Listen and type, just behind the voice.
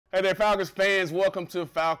Hey there, Falcons fans. Welcome to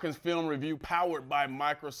Falcons Film Review, powered by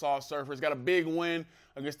Microsoft Surface. Got a big win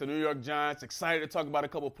against the New York Giants. Excited to talk about a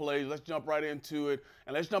couple plays. Let's jump right into it.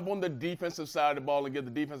 And let's jump on the defensive side of the ball and give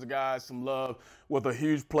the defensive guys some love with a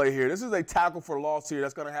huge play here. This is a tackle for loss here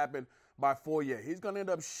that's going to happen by Foyesade. He's going to end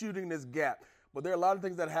up shooting this gap. But there are a lot of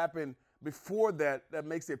things that happen before that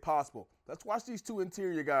makes it possible. Let's watch these two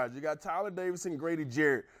interior guys. You got Tyler Davis and Grady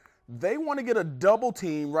Jarrett. They want to get a double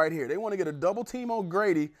team right here. They want to get a double team on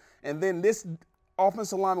Grady, and then this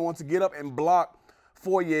offensive lineman wants to get up and block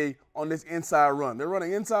Foyesade on this inside run. They're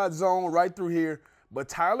running inside zone right through here, but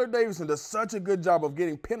Tyler Davidson does such a good job of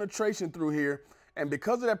getting penetration through here, and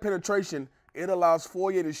because of that penetration, it allows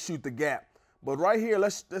Foyesade to shoot the gap. But right here,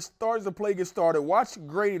 let's start as the play gets started. Watch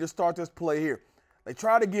Grady to start this play here. They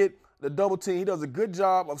try to get the double team. He does a good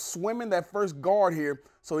job of swimming that first guard here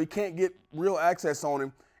so he can't get real access on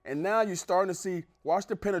him. And now you're starting to see, watch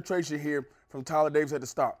the penetration here from Tyler Davis at the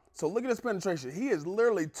stop. So look at this penetration. He is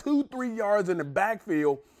literally 2-3 yards in the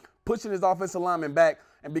backfield, pushing his offensive lineman back.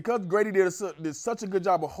 And because Grady did such a good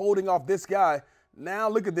job of holding off this guy, now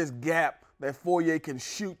look at this gap that Foyesade can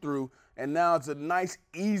shoot through. And now it's a nice,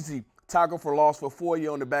 easy tackle for loss for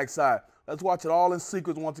Foyesade on the backside. Let's watch it all in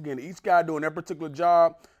sequence once again. Each guy doing their particular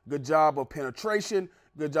job. Good job of penetration.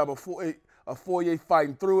 Good job of Foyesade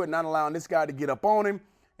fighting through it, not allowing this guy to get up on him.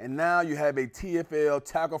 And now you have a TFL,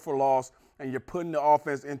 tackle for loss, and you're putting the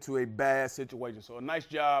offense into a bad situation. So a nice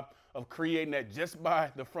job of creating that just by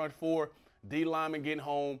the front four, D lineman getting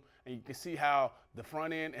home, and you can see how the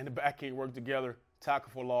front end and the back end work together. Tackle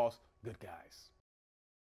for loss, good guys.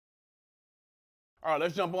 All right,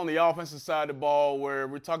 let's jump on the offensive side of the ball where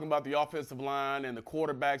we're talking about the offensive line and the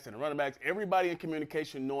quarterbacks and the running backs, everybody in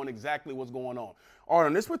communication knowing exactly what's going on. All right,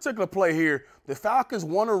 on this particular play here, the Falcons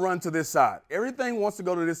want to run to this side. Everything wants to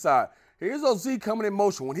go to this side. Here's OZ coming in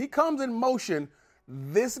motion. When he comes in motion,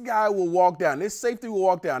 this guy will walk down. This safety will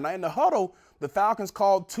walk down. Now, in the huddle, the Falcons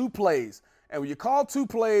called two plays. And when you call two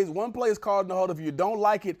plays, one play is called in the huddle. If you don't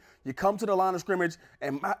like it, you come to the line of scrimmage,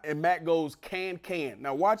 and Matt goes, can.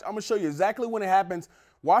 Now, watch. I'm going to show you exactly when it happens.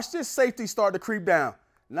 Watch this safety start to creep down.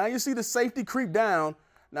 Now you see the safety creep down.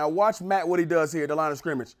 Now watch Matt what he does here at the line of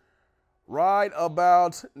scrimmage. Right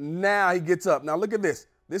about now he gets up. Now look at this.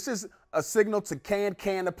 This is a signal to can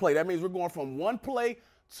to play. That means we're going from one play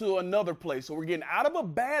to another play. So we're getting out of a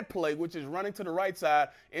bad play, which is running to the right side,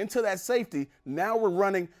 into that safety. Now we're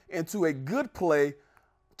running into a good play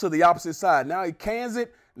to the opposite side. Now he cans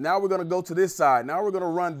it. Now we're going to go to this side. Now we're going to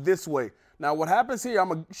run this way. Now what happens here, I'm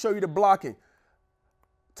going to show you the blocking.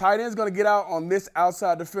 Tight end's going to get out on this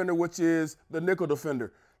outside defender, which is the nickel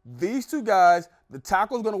defender. These two guys, the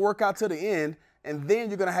tackle's going to work out to the end, and then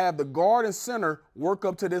you're going to have the guard and center work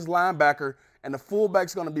up to this linebacker, and the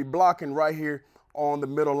fullback's going to be blocking right here on the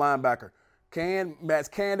middle linebacker. Matt's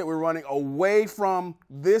candid. We're running away from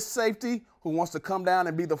this safety who wants to come down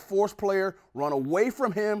and be the force player, run away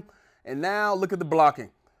from him, and now look at the blocking.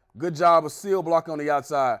 Good job of seal blocking on the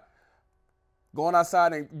outside. Going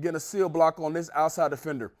outside and getting a seal block on this outside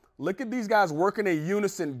defender. Look at these guys working in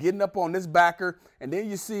unison, getting up on this backer, and then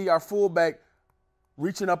you see our fullback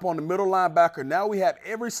reaching up on the middle linebacker. Now we have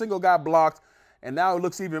every single guy blocked, and now it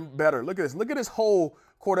looks even better. Look at this. Look at this hole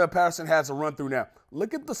Cordarrelle Patterson has to run through now.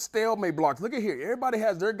 Look at the stalemate blocks. Look at here. Everybody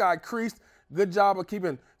has their guy creased. Good job of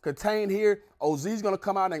keeping contained here. OZ's going to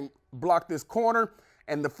come out and block this corner.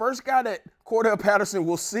 And the first guy that Cordarrelle Patterson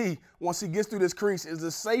will see once he gets through this crease is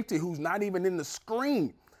the safety who's not even in the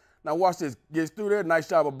screen. Now watch this. Gets through there. Nice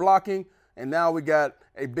job of blocking. And now we got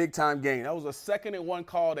a big-time gain. That was a 2nd and 1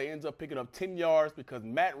 call. They ends up picking up 10 yards because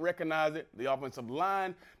Matt recognized it. The offensive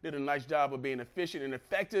line did a nice job of being efficient and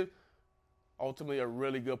effective. Ultimately, a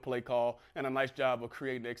really good play call and a nice job of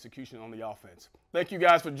creating execution on the offense. Thank you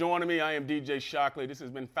guys for joining me. I am D.J. Shockley. This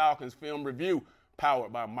has been Falcons Film Review,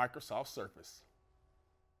 powered by Microsoft Surface.